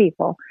kills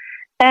people.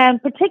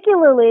 And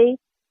particularly,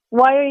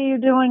 why are you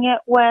doing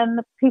it when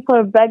people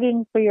are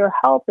begging for your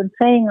help and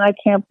saying, I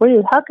can't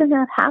breathe? How can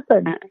that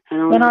happen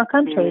in our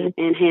country?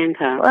 In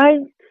handcuffs. Right?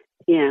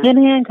 Yeah. In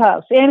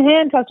handcuffs. In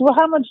handcuffs. Well,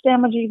 how much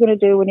damage are you going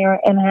to do when you're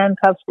in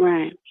handcuffs?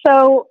 Right.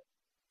 So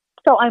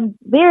I'm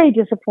very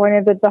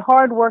disappointed that the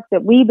hard work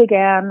that we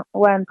began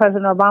when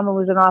President Obama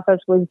was in office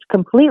was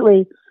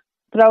completely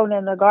thrown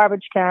in the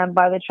garbage can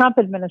by the Trump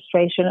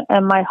administration.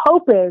 And my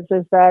hope is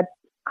that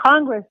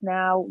Congress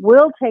now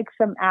will take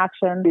some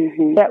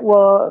action that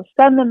will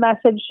send the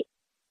message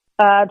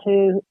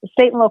to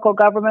state and local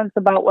governments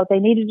about what they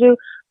need to do,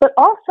 but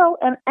also,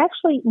 and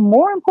actually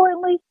more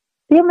importantly,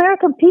 the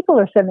American people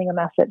are sending a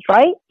message,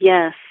 right?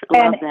 Yes,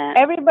 love that.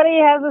 Everybody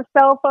has a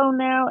cell phone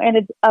now, and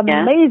it's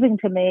amazing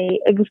to me.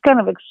 It's kind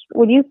of,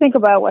 when you think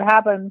about what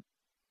happened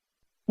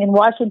in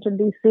Washington,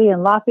 D.C.,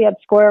 in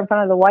Lafayette Square in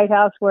front of the White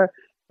House, where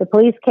the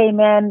police came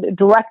in,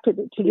 directed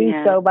to do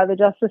so by the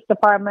Justice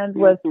Department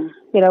with,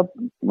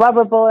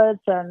 rubber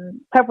bullets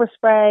and pepper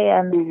spray,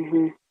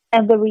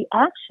 and the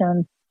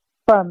reaction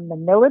from the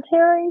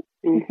military,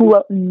 who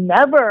will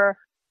never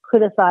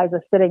criticize a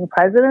sitting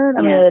president.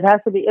 I mean, it has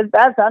to be,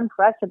 that's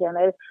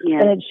unprecedented.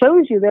 And it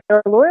shows you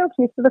their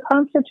loyalty to the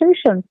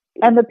Constitution.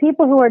 And the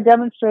people who are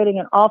demonstrating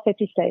in all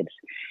 50 states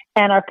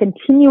and are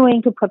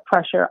continuing to put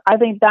pressure, I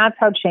think that's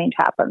how change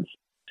happens.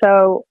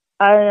 So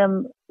I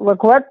am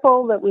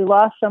regretful that we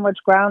lost so much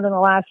ground in the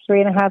last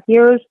 3.5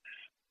 years,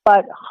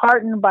 but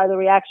heartened by the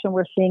reaction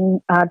we're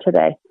seeing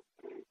today.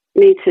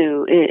 Me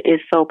too.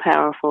 It's so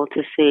powerful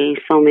to see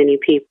so many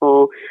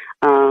people.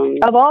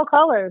 Of all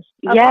colors.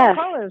 Of all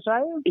colors,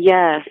 right?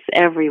 Yes,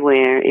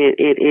 everywhere.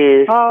 It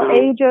is. All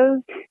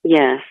ages.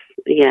 Yes.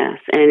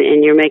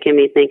 And you're making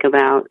me think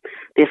about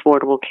the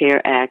Affordable Care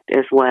Act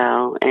as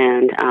well.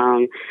 And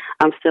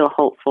I'm still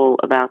hopeful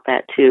about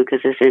that too,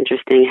 because it's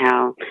interesting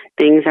how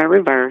things are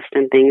reversed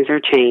and things are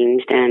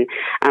changed. And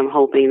I'm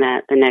hoping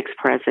that the next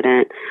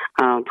president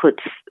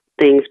puts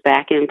things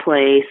back in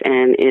place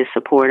and is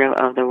supportive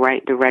of the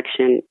right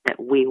direction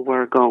that we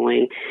were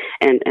going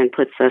and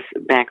puts us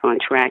back on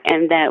track.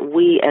 And that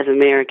we as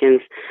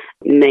Americans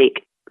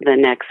make the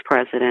next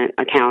president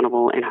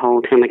accountable and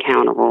hold him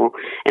accountable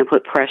and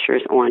put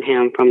pressures on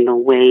him from the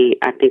way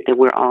I think that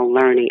we're all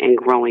learning and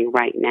growing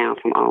right now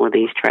from all of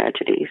these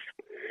tragedies.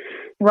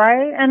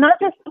 Right, and not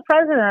just the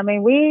president. I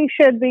mean, we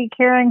should be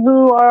caring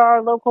who are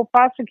our local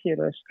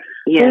prosecutors.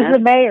 Yes. Who's the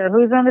mayor?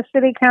 Who's on the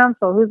city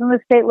council? Who's in the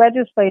state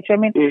legislature? I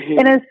mean,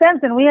 in a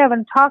sense, and we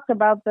haven't talked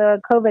about the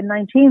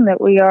COVID-19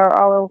 that we are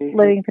all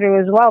living through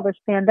as well, this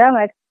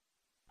pandemic.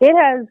 It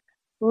has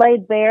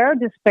laid bare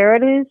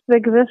disparities that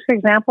exist, for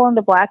example, in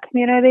the Black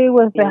community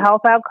with the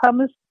health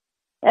outcomes.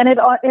 And it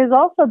has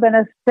also been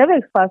a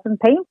civics lesson,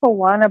 painful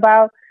one,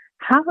 about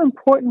how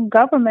important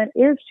government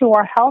is to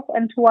our health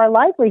and to our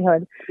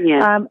livelihood.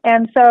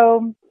 And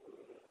so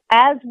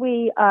as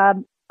we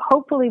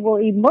hopefully will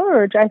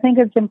emerge, I think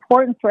it's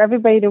important for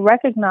everybody to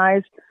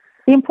recognize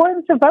the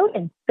importance of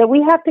voting, that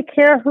we have to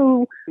care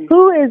who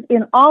is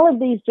in all of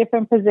these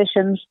different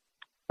positions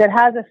that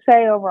has a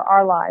say over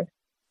our lives.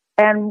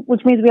 And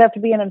which means we have to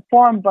be an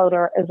informed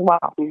voter as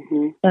well.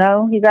 You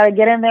know, you got to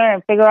get in there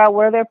and figure out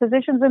where their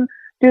positions and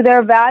do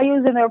their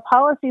values and their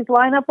policies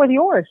line up with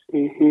yours.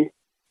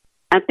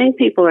 I think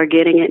people are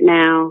getting it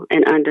now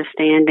and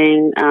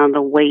understanding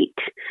the weight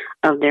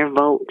of their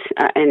vote.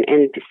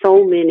 And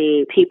so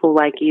many people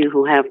like you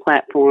who have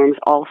platforms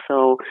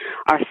also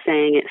are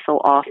saying it so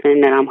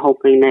often that I'm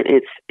hoping that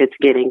it's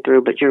getting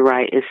through. But you're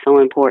right, it's so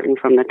important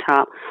from the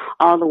top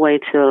all the way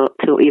to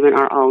even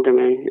our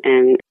aldermen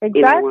and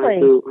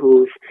anyone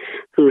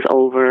who's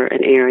over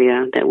an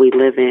area that we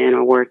live in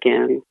or work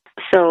in.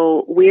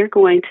 So we're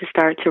going to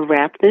start to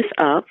wrap this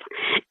up,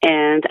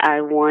 and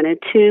I wanted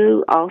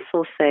to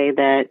also say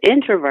that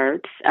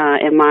introverts,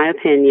 in my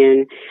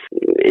opinion,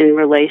 in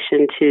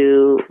relation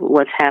to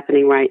what's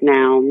happening right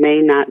now,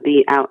 may not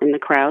be out in the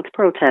crowds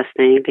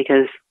protesting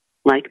because,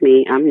 like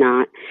me, I'm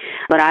not.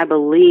 But I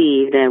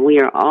believe that we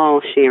are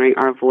all sharing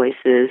our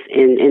voices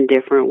in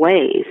different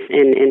ways,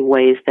 in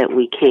ways that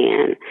we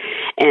can.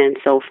 And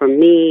so for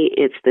me,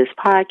 it's this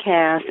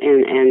podcast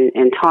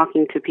and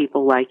talking to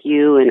people like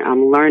you, and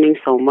I'm learning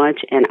so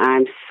much, and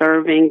I'm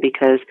serving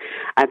because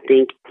I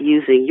think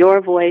using your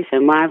voice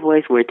and my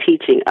voice, we're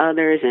teaching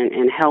others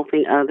and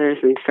helping others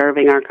and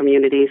serving our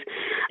communities.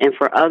 And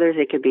for others,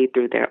 it could be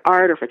through their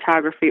art or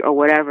photography or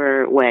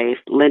whatever ways,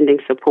 lending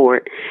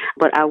support.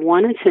 But I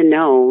wanted to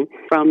know,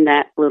 from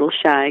that little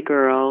shy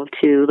girl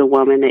to the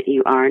woman that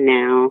you are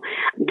now,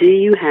 do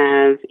you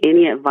have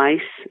any advice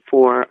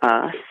for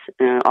us,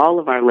 all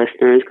of our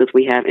listeners, because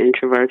we have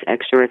introverts,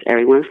 extroverts,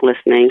 everyone's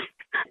listening,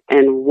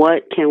 and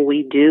what can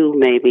we do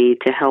maybe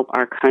to help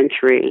our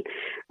country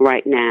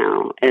right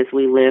now as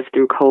we live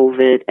through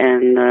COVID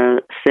and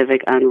the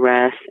civic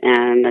unrest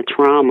and the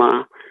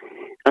trauma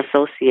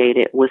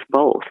associated with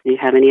both? Do you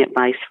have any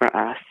advice for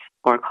us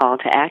or call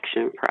to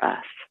action for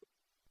us?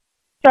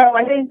 So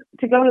I think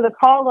to go to the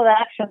call to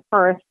action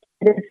first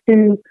is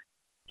to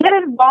get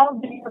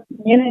involved in your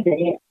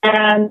community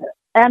and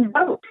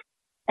vote.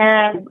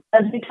 And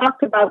as we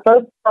talked about,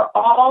 vote for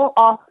all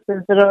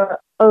offices that are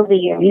over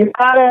you. You've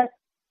got to,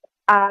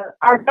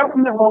 our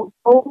government will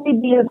only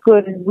be as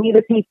good as we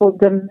the people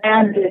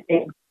demand it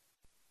is.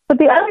 But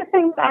the other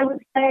thing that I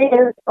would say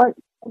is,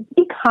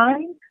 be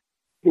kind.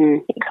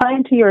 Be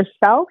kind to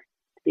yourself.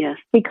 Yes.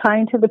 Be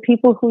kind to the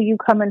people who you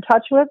come in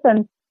touch with,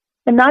 and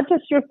not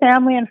just your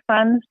family and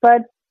friends,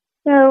 but,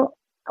 you know,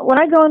 when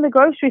I go in the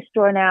grocery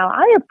store now,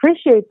 I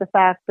appreciate the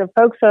fact that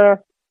folks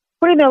are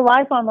putting their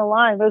life on the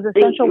line, those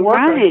essential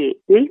workers. Right,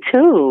 me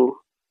too.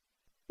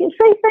 You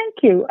say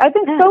thank you. I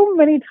think so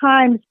many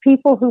times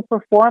people who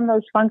perform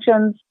those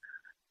functions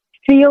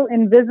feel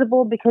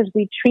invisible because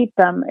we treat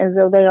them as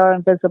though they are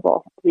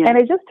invisible. Yeah. And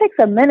it just takes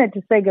a minute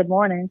to say good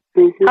morning.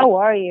 How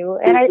are you?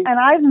 And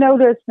I've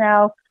noticed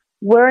now,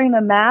 wearing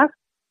the mask,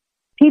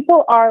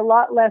 people are a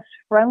lot less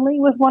friendly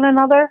with one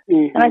another.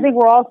 And I think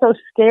we're also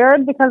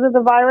scared because of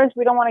the virus.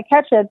 We don't want to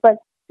catch it. But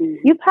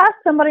you pass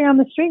somebody on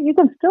the street, you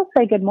can still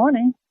say good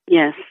morning.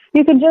 Yes.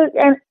 You can just,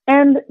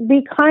 and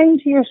be kind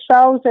to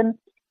yourselves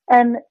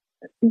and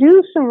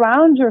do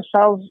surround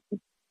yourselves,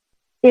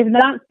 if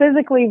not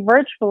physically,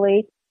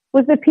 virtually,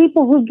 with the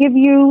people who give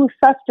you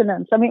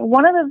sustenance. I mean,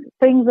 one of the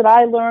things that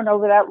I learned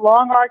over that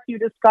long arc you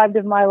described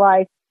in my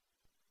life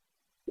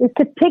is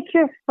to pick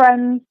your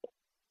friends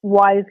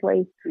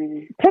wisely.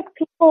 Pick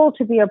people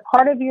to be a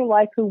part of your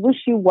life who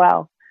wish you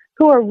well,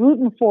 who are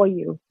rooting for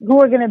you,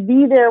 who are going to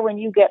be there when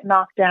you get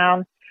knocked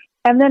down,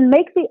 and then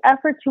make the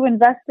effort to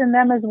invest in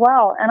them as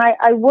well. And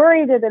I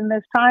worry that in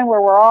this time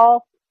where we're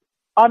all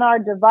on our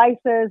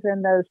devices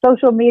and the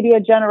social media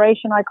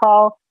generation, I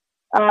call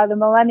the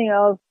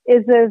millennials,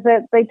 is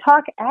that they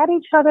talk at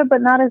each other, but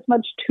not as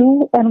much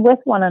to and with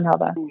one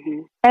another.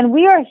 And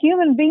we are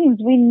human beings.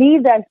 We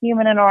need that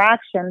human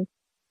interaction.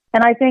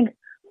 And I think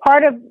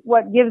part of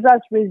what gives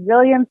us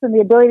resilience and the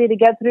ability to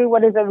get through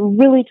what is a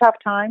really tough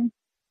time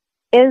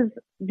is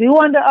do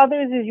unto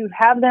others as you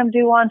have them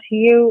do unto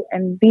you,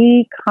 and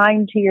be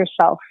kind to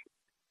yourself.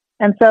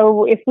 And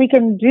so if we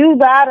can do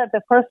that at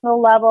the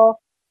personal level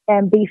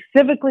and be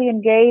civically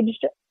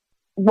engaged,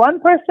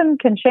 one person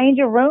can change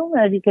a room.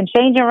 And if you can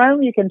change a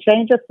room, you can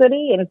change a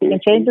city. And if you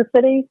can change a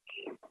city,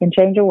 you can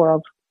change a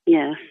world.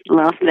 Yes,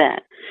 love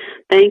that.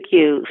 Thank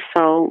you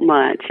so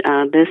much.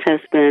 This has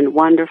been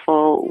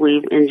wonderful.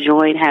 We've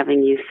enjoyed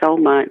having you so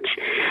much.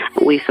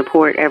 We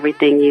support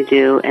everything you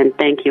do, and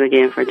thank you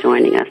again for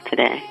joining us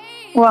today.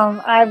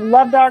 Well, I've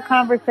loved our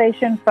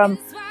conversation from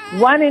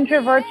one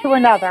introvert to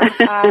another.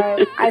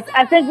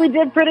 I think we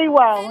did pretty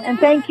well, and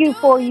thank you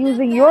for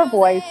using your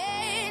voice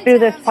through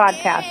this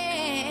podcast.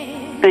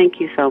 Thank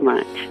you so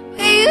much.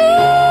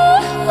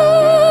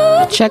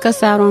 Check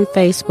us out on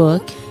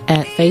Facebook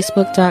at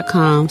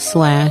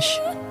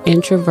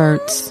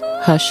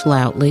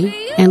facebook.com/introvertshushloudly,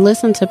 and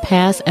listen to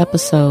past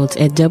episodes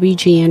at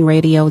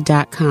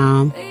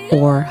wgnradio.com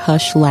or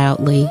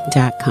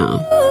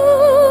hushloudly.com.